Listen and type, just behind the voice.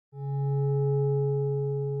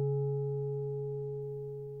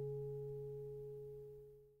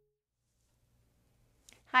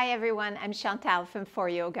Hi everyone, I'm Chantal from Fore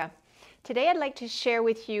Yoga. Today I'd like to share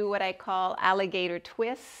with you what I call alligator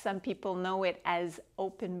twist. Some people know it as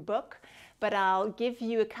open book, but I'll give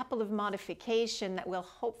you a couple of modifications that will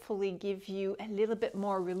hopefully give you a little bit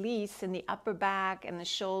more release in the upper back and the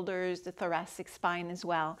shoulders, the thoracic spine as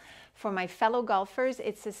well. For my fellow golfers,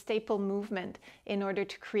 it's a staple movement in order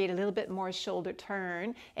to create a little bit more shoulder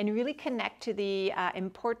turn and really connect to the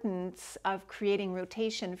importance of creating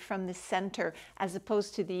rotation from the center as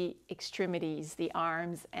opposed to the extremities, the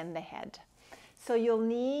arms and the head. So you'll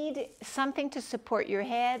need something to support your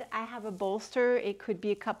head. I have a bolster. It could be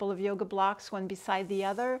a couple of yoga blocks, one beside the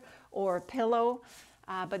other, or a pillow,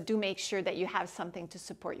 but do make sure that you have something to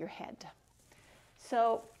support your head.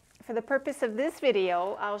 So for the purpose of this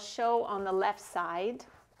video, I'll show on the left side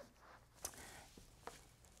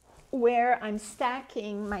where I'm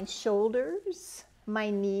stacking my shoulders, my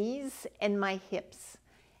knees, and my hips.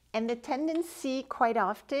 And the tendency quite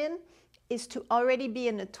often is to already be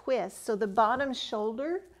in a twist. So the bottom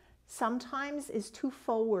shoulder sometimes is too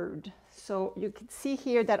forward. So you can see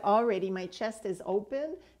here that already my chest is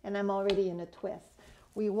open and I'm already in a twist.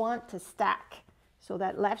 We want to stack. So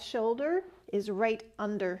that left shoulder is right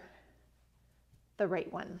under the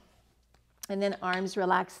right one. And then arms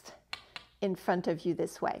relaxed in front of you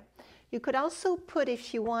this way. You could also put,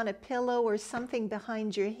 if you want, a pillow or something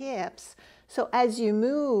behind your hips. So as you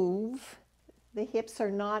move, the hips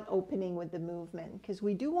are not opening with the movement, because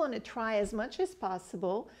we do want to try as much as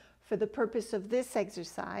possible for the purpose of this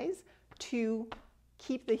exercise to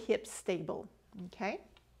keep the hips stable, okay?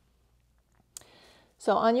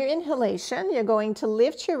 So on your inhalation, you're going to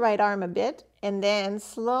lift your right arm a bit and then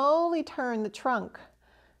slowly turn the trunk,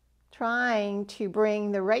 trying to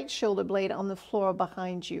bring the right shoulder blade on the floor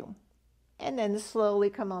behind you. And then slowly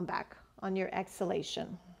come on back on your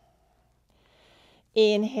exhalation.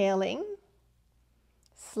 Inhaling,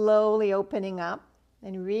 slowly opening up,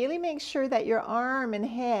 and really make sure that your arm and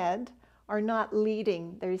head are not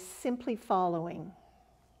leading. They're simply following.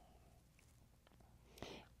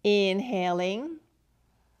 Inhaling.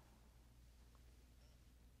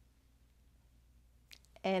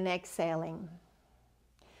 And exhaling.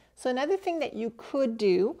 So another thing that you could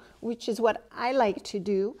do, which is what I like to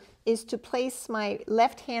do, is to place my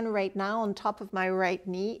left hand right now on top of my right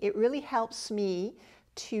knee. It really helps me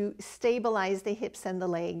to stabilize the hips and the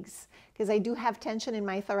legs, because I do have tension in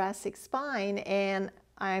my thoracic spine and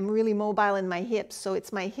I'm really mobile in my hips, so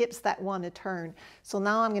it's my hips that want to turn. So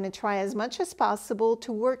now I'm going to try as much as possible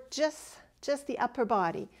to work just the upper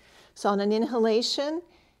body. So on an inhalation,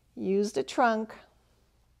 use the trunk,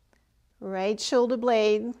 right shoulder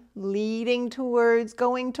blade leading towards,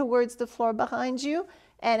 going towards the floor behind you,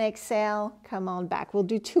 and exhale, come on back. We'll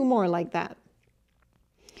do two more like that.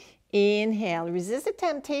 Inhale, resist the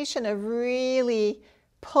temptation of really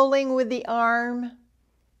pulling with the arm.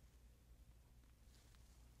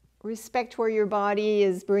 Respect where your body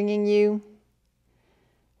is bringing you.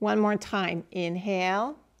 One more time.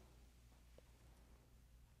 Inhale.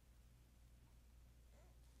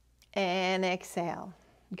 And exhale.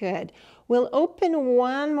 Good. We'll open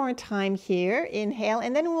one more time here. Inhale,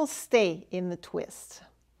 and then we'll stay in the twist.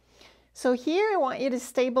 So here I want you to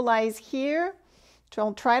stabilize here.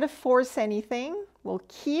 Don't try to force anything. We'll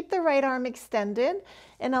keep the right arm extended,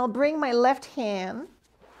 and I'll bring my left hand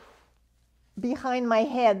behind my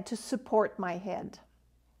head to support my head.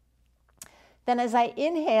 Then as I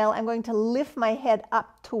inhale, I'm going to lift my head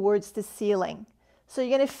up towards the ceiling. So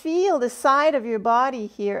you're going to feel the side of your body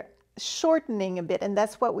here shortening a bit, and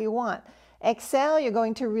that's what we want. Exhale, you're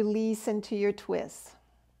going to release into your twist.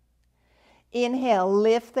 Inhale,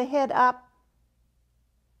 lift the head up.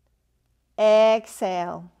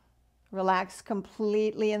 Exhale, relax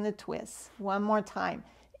completely in the twist. One more time.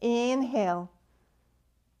 Inhale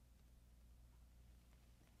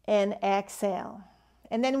and exhale.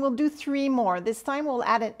 And then we'll do three more. This time we'll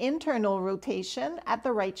add an internal rotation at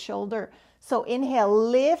the right shoulder. So inhale,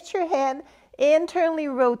 lift your head, internally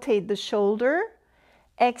rotate the shoulder.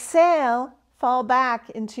 Exhale, fall back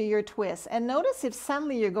into your twist. And notice if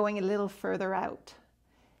suddenly you're going a little further out.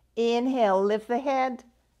 Inhale, lift the head,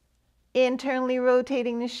 internally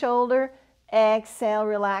rotating the shoulder. Exhale,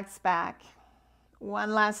 relax back.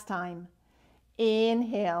 One last time.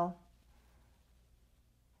 Inhale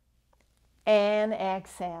and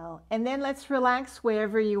exhale. And then let's relax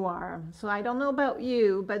wherever you are. So I don't know about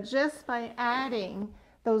you, but just by adding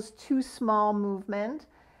those two small movements,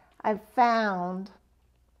 I've found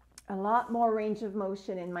a lot more range of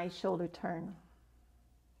motion in my shoulder turn.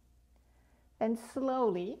 And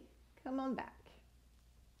slowly come on back.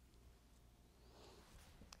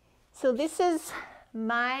 So this is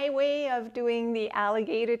my way of doing the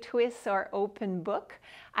alligator twists or open book.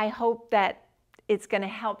 I hope that it's going to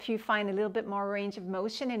help you find a little bit more range of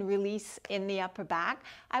motion and release in the upper back.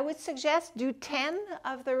 I would suggest do 10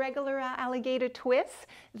 of the regular alligator twists,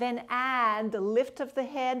 then add the lift of the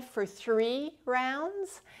head for 3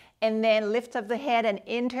 rounds, and then lift of the head and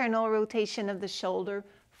internal rotation of the shoulder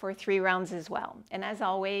for 3 rounds as well. And as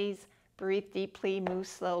always, breathe deeply, move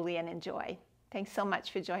slowly, and enjoy. Thanks so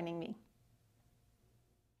much for joining me.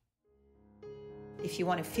 If you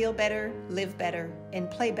want to feel better, live better,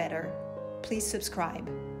 and play better, please subscribe.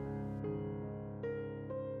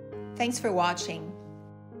 Thanks for watching.